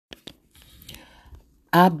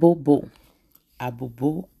Abobo,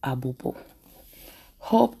 abobo, abobo.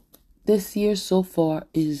 Hope this year so far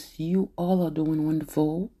is you all are doing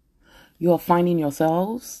wonderful. You're finding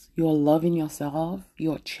yourselves, you're loving yourself,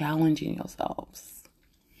 you're challenging yourselves.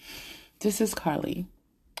 This is Carly,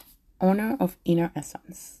 owner of Inner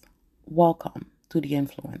Essence. Welcome to the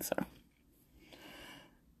influencer.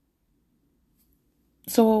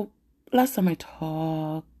 So, last time I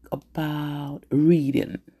talked about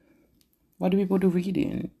reading. What do people do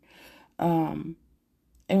reading? And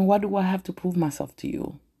what do I have to prove myself to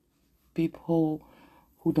you? People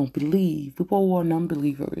who don't believe, people who are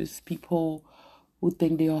non-believers, people who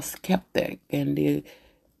think they are skeptic, and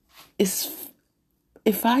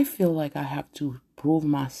if I feel like I have to prove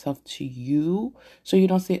myself to you, so you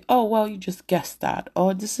don't say, oh well, you just guessed that,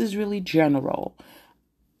 or this is really general.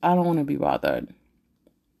 I don't want to be bothered.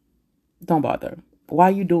 Don't bother. Why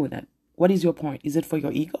are you doing it? What is your point? Is it for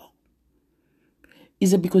your ego?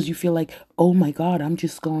 Is it because you feel like, oh my God, I'm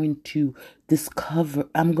just going to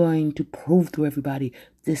I'm going to prove to everybody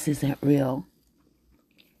this isn't real?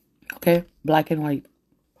 Okay? Black and white.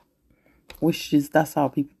 That's how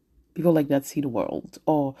people like that see the world.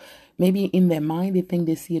 Or maybe in their mind, they think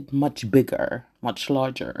they see it much bigger, much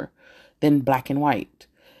larger than black and white.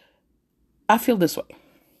 I feel this way.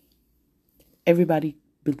 Everybody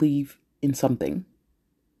believe in something.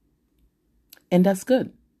 And that's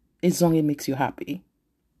good. As long as it makes you happy.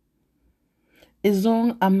 As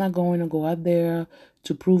long I'm not going to go out there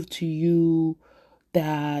to prove to you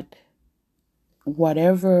that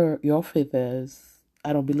whatever your faith is,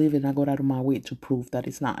 I don't believe it, and I go out of my way to prove that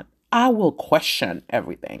it's not. I will question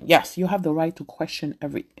everything. Yes, you have the right to question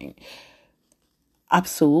everything.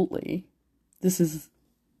 Absolutely. This is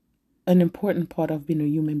an important part of being a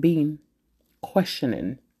human being,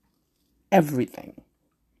 questioning everything.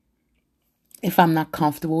 If I'm not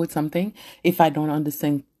comfortable with something, if I don't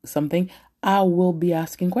understand something, I will be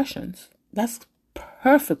asking questions. That's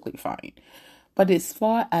perfectly fine. But as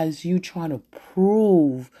far as you trying to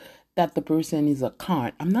prove that the person is a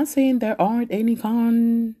con, I'm not saying there aren't any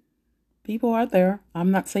con people out there. I'm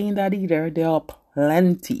not saying that either. There are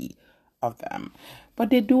plenty of them. But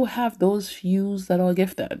they do have those few that are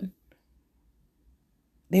gifted.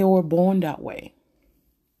 They were born that way.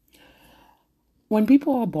 When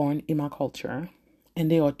people are born in my culture and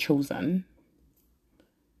they are chosen,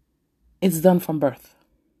 it's done from birth.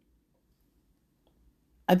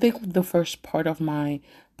 I think the first part of my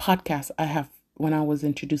podcast I have when I was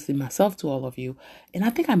introducing myself to all of you, and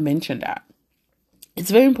I think I mentioned that.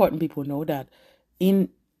 It's very important people know that in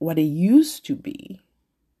what it used to be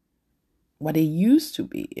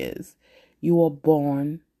is you are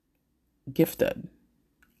born gifted.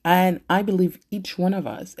 And I believe each one of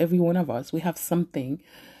us, every one of us, we have something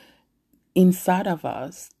inside of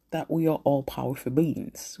us that we are all powerful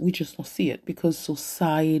beings. We just don't see it because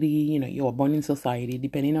society, you're born in society,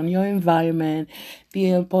 depending on your environment,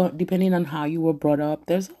 depending on how you were brought up,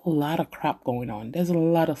 there's a lot of crap going on. There's a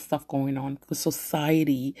lot of stuff going on because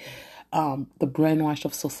society, the brainwash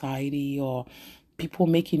of society, or people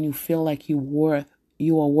making you feel like you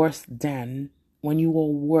are worse than when you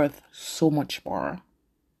are worth so much more.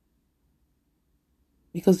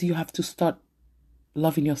 Because you have to start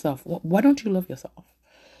loving yourself. Why don't you love yourself?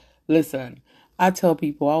 Listen, I tell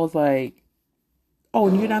people, I was like,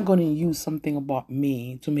 oh, you're not going to use something about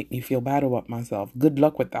me to make me feel bad about myself. Good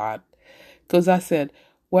luck with that. Because I said,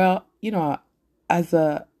 well, as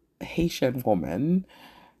a Haitian woman,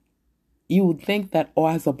 you would think that,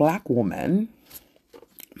 or as a black woman,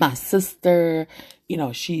 my sister,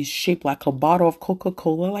 she's shaped like a bottle of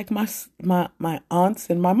Coca-Cola, like my aunts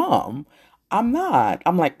and my mom. I'm not.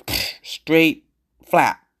 I'm like straight,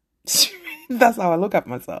 flat. That's how I look at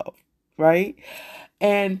myself, right?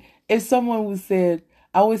 And if someone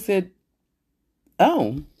I always said,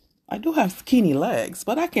 oh, I do have skinny legs,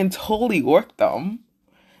 but I can totally work them.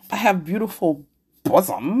 I have beautiful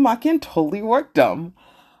bosom. I can totally work them.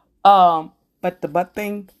 But the butt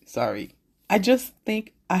thing, sorry. I just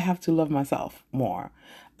think I have to love myself more.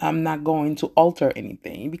 I'm not going to alter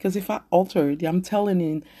anything because if I alter it, I'm telling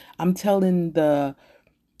the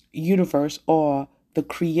universe or the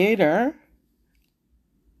creator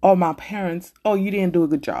or my parents, oh, you didn't do a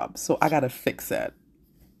good job, so I gotta fix it.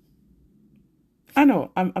 I know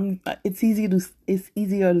it's easier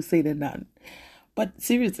to say than done. But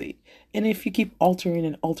seriously, and if you keep altering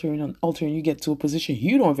and altering and altering, you get to a position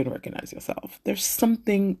you don't even recognize yourself. There's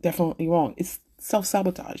something definitely wrong. It's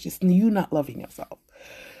self-sabotage. It's you not loving yourself.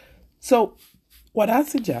 So what I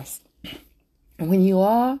suggest when you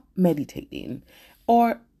are meditating,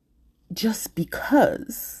 or just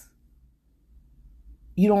because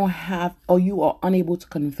you don't have, or you are unable to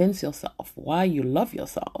convince yourself why you love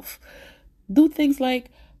yourself, do things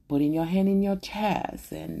like putting your hand in your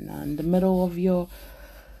chest and in the middle of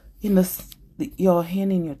in your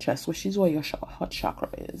hand in your chest, which is where your heart chakra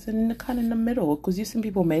is, and kind of in the middle, because you see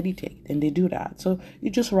people meditate and they do that. So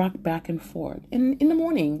you just rock back and forth. And in the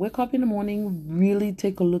morning, wake up in the morning, really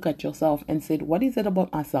take a look at yourself and say, what is it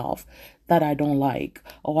about myself that I don't like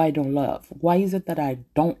or I don't love? Why is it that I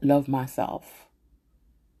don't love myself?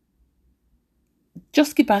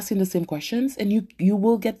 Just keep asking the same questions and you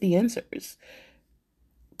will get the answers.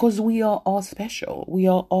 Because we are all special. We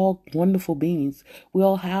are all wonderful beings. We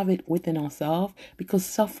all have it within ourselves, because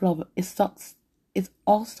self-love, it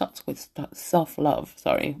all starts with self-love.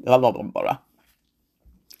 Sorry. Blah, blah, blah, blah.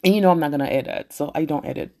 And I'm not going to edit. So I don't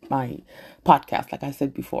edit my podcast, like I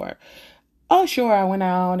said before. Oh, sure, I went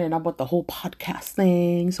out and I bought the whole podcast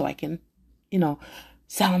thing so I can, I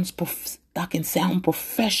can sound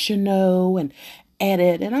professional and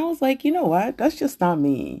edit. And I was like, you know what? That's just not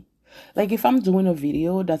me. Like, if I'm doing a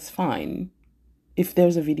video, that's fine. If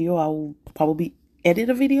there's a video, I'll probably edit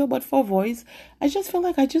a video. But for voice, I just feel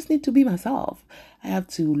like I just need to be myself. I have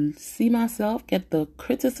to see myself, get the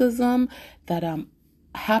criticism that I'm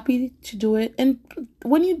happy to do it. And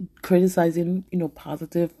when you're criticizing,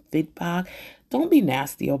 positive feedback, don't be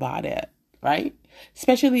nasty about it, right?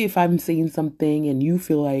 Especially if I'm saying something and you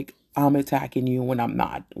feel like I'm attacking you when I'm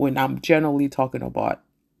not, when I'm generally talking about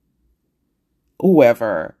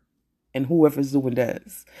whoever and whoever's doing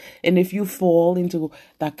this. And if you fall into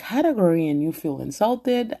that category and you feel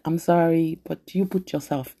insulted, I'm sorry, but you put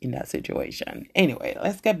yourself in that situation. Anyway,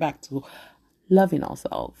 let's get back to loving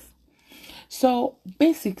ourselves. So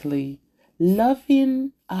basically,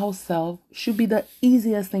 loving ourselves should be the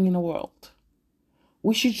easiest thing in the world.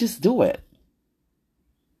 We should just do it.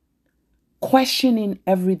 Questioning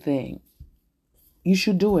everything. You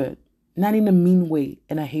should do it. Not in a mean way,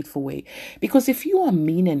 in a hateful way. Because if you are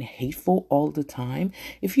mean and hateful all the time,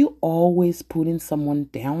 if you always putting someone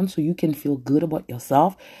down so you can feel good about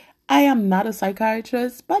yourself, I am not a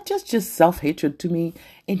psychiatrist, but just self-hatred to me.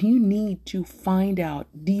 And you need to find out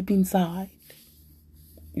deep inside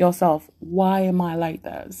yourself, why am I like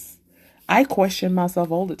this? I question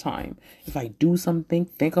myself all the time. If I do something,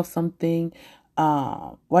 think of something,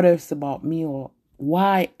 whether it's about me or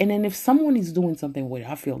why. And then if someone is doing something where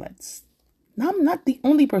I feel I'm not the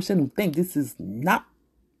only person who thinks this is not,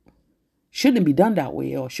 shouldn't be done that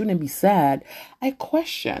way or shouldn't be said, I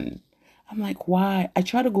question. I'm like, why? I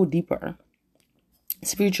try to go deeper,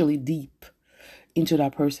 spiritually deep into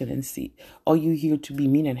that person and see, are you here to be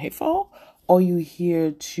mean and hateful? Are you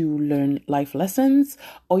here to learn life lessons?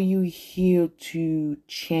 Are you here to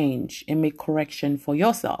change and make correction for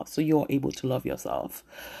yourself so you're able to love yourself?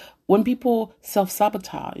 When people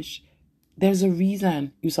self-sabotage, there's a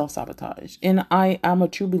reason you self-sabotage. And I am a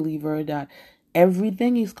true believer that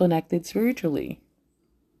everything is connected spiritually.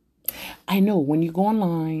 I know when you go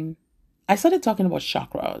online, I started talking about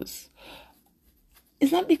chakras.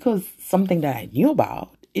 It's not because something that I knew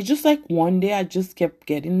about. It's just like one day I just kept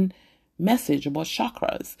getting message about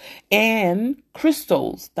chakras and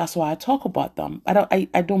crystals. That's why I talk about them.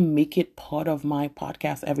 I don't make it part of my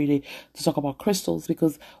podcast every day to talk about crystals,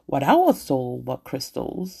 because what I was told about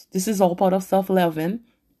crystals, this is all part of self-loving,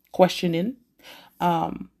 questioning.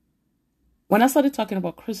 When I started talking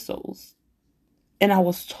about crystals and I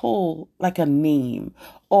was told like a name,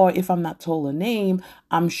 or if I'm not told a name,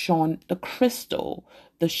 I'm shown the crystal,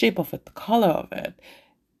 the shape of it, the color of it.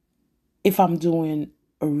 If I'm doing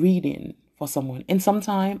a reading for someone, and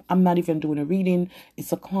sometimes I'm not even doing a reading,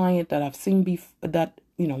 it's a client that I've seen before, that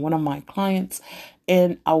one of my clients,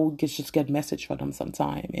 and I will just get message for them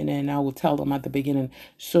sometime, and then I will tell them at the beginning,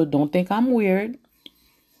 so don't think I'm weird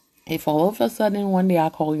if all of a sudden one day I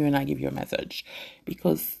call you and I give you a message,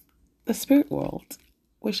 because the spirit world,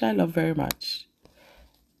 which I love very much,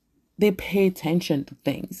 they pay attention to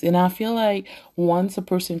things. And I feel like once a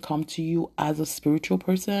person comes to you as a spiritual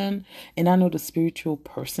person, and I know the spiritual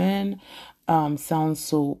person sounds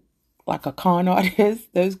so like a con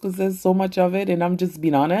artist, because there's so much of it, and I'm just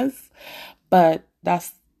being honest, but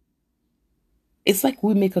it's like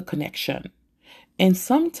we make a connection. And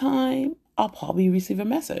sometime I'll probably receive a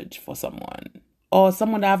message for someone, or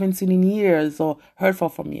someone that I haven't seen in years or heard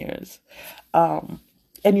from years. And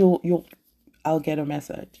I'll get a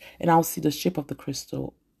message and I'll see the shape of the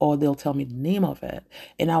crystal, or they'll tell me the name of it.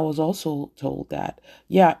 And I was also told that,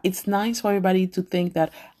 yeah, it's nice for everybody to think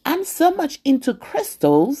that I'm so much into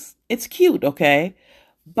crystals. It's cute, okay?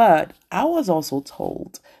 But I was also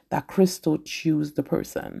told that crystal choose the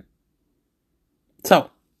person.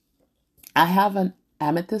 So I have an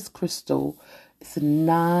amethyst crystal It's a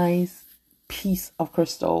nice piece of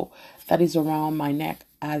crystal that is around my neck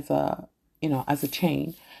as a, as a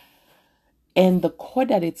chain. And the cord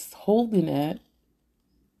that it's holding it,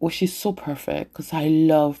 which is so perfect because I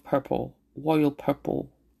love purple, royal purple.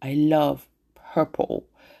 I love purple.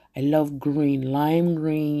 I love green, lime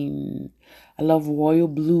green. I love royal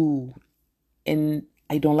blue. And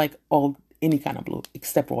I don't like any kind of blue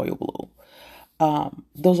except royal blue.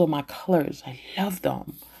 Those are my colors. I love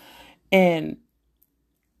them. And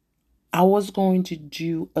I was going to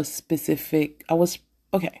do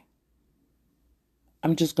okay.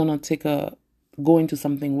 I'm just going to go into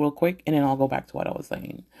something real quick and then I'll go back to what I was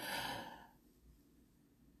saying.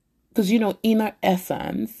 Because, inner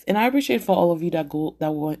essence, and I appreciate for all of you that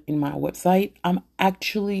were in my website. I'm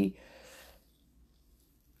actually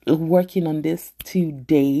working on this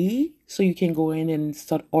today, so you can go in and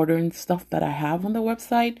start ordering stuff that I have on the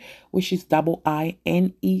website, which is INERE,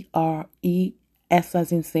 S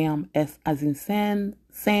as in Sam, S as in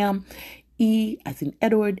Sam, E as in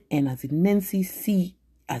Edward, N as in Nancy, C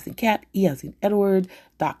as in cat, E as in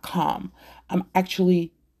Edward.com. I'm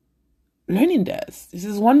actually learning this. This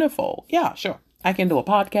is wonderful. Yeah, sure. I can do a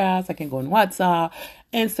podcast. I can go on WhatsApp,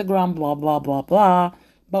 Instagram, blah, blah, blah, blah.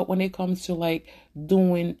 But when it comes to like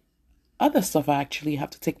doing other stuff, I actually have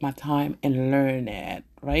to take my time and learn it,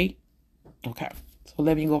 right? Okay. So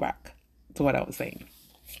let me go back to what I was saying.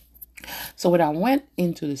 So when I went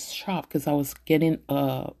into this shop, because I was getting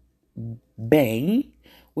a bang,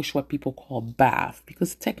 which what people call bath,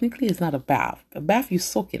 because technically it's not a bath. A bath, you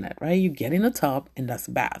soak in it, right? You get in a tub and that's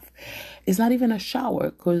a bath. It's not even a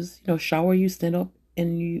shower, because shower, you stand up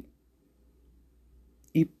and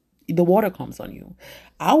the water comes on you.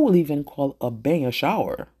 I will even call a bang a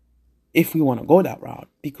shower if we want to go that route,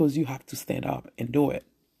 because you have to stand up and do it.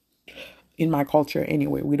 In my culture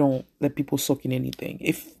anyway, we don't let people soak in anything.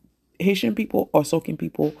 If Haitian people are soaking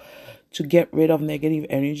people to get rid of negative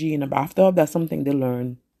energy in a bathtub, that's something they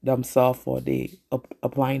learn themselves, or they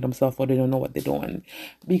applying themselves, or they don't know what they're doing.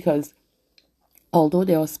 Because although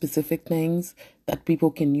there are specific things that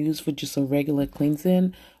people can use for just a regular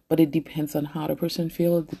cleansing, but it depends on how the person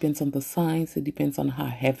feels. It depends on the signs. It depends on how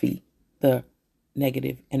heavy the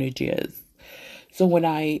negative energy is. So when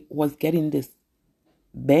I was getting this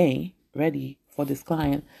bang ready for this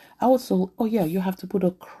client, I was told, oh yeah, you have to put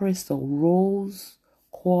a crystal, rose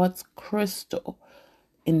quartz crystal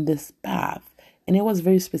in this bath. And it was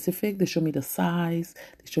very specific. They showed me the size.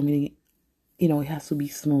 They showed me, it has to be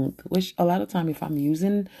smooth, which a lot of time if I'm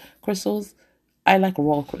using crystals, I like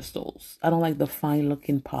raw crystals. I don't like the fine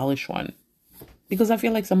looking polished one, because I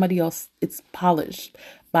feel like somebody else, it's polished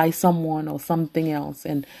by someone or something else,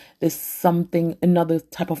 and there's another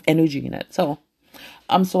type of energy in it. So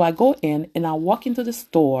I go in and I walk into the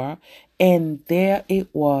store, and there it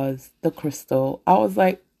was, the crystal. I was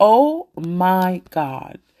like, oh my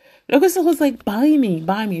God. The crystal was like, buy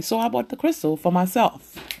me. So I bought the crystal for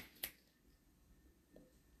myself.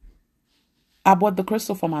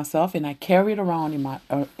 And I carry it around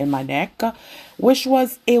in my neck, which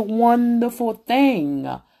was a wonderful thing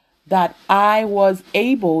that I was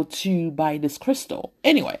able to buy this crystal.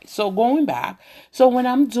 Anyway, so going back, so when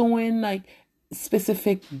I'm doing like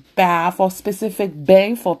specific bath or specific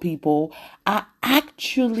bang for people, I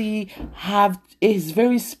actually it's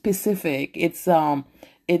very specific. It's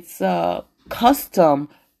custom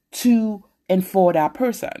to and for that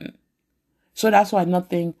person. So that's why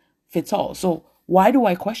nothing fits all. So why do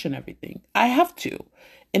I question everything? I have to.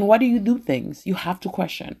 And why do you do things? You have to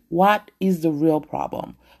question. What is the real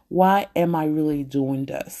problem? Why am I really doing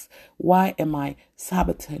this? Why am I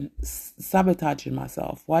sabotaging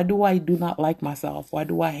myself? Why do I do not like myself? Why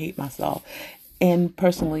do I hate myself? And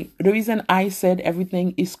personally, the reason I said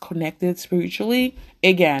everything is connected spiritually,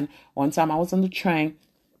 again, one time I was on the train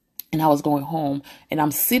and I was going home, and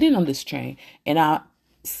I'm sitting on this train, and I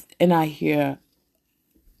hear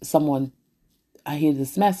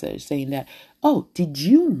this message saying that, oh, did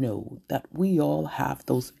you know that we all have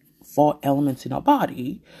those 4 elements in our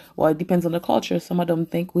body? Well, it depends on the culture. Some of them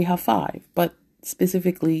think we have 5, but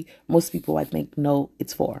specifically, most people, I think, know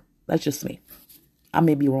it's 4. That's just me. I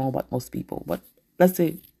may be wrong about most people, but let's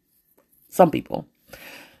say some people.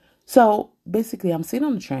 So basically, I'm sitting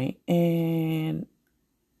on the train,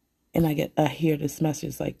 and I hear this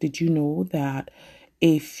message like, did you know that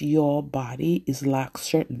if your body is lack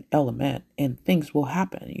certain element, and things will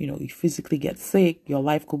happen, you physically get sick, your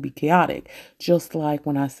life could be chaotic. Just like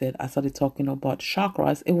when I started talking about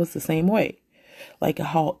chakras, it was the same way. Like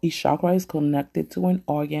how each chakra is connected to an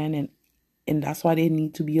organ, and that's why they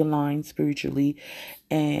need to be aligned spiritually.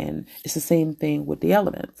 And it's the same thing with the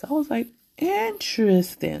elements. I was like,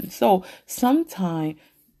 Interesting. So sometime,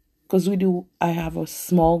 because I have a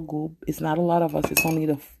small group. It's not a lot of us.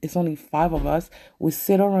 It's only 5 of us. We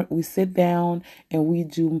sit down and we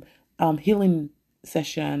do healing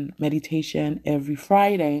session meditation every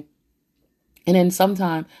Friday. And then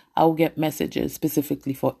sometime I'll get messages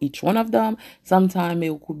specifically for each one of them. Sometime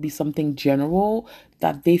it could be something general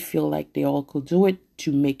that they feel like they all could do it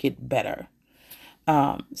to make it better.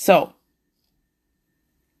 So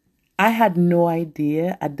I had no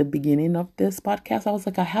idea at the beginning of this podcast. I was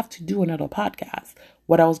like, I have to do another podcast.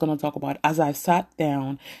 What I was going to talk about. As I sat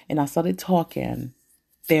down and I started talking,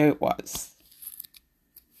 there it was.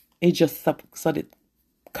 It just started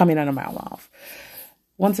coming out of my mouth.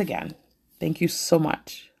 Once again, thank you so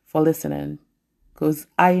much for listening. Because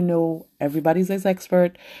I know everybody's an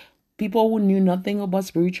expert. People who knew nothing about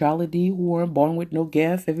spirituality, who weren't born with no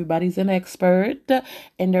gift, everybody's an expert.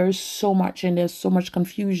 And there's so much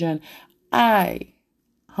confusion. I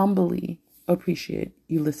humbly appreciate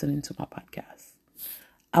you listening to my podcast.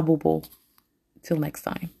 Abobo. Till next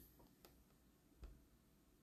time.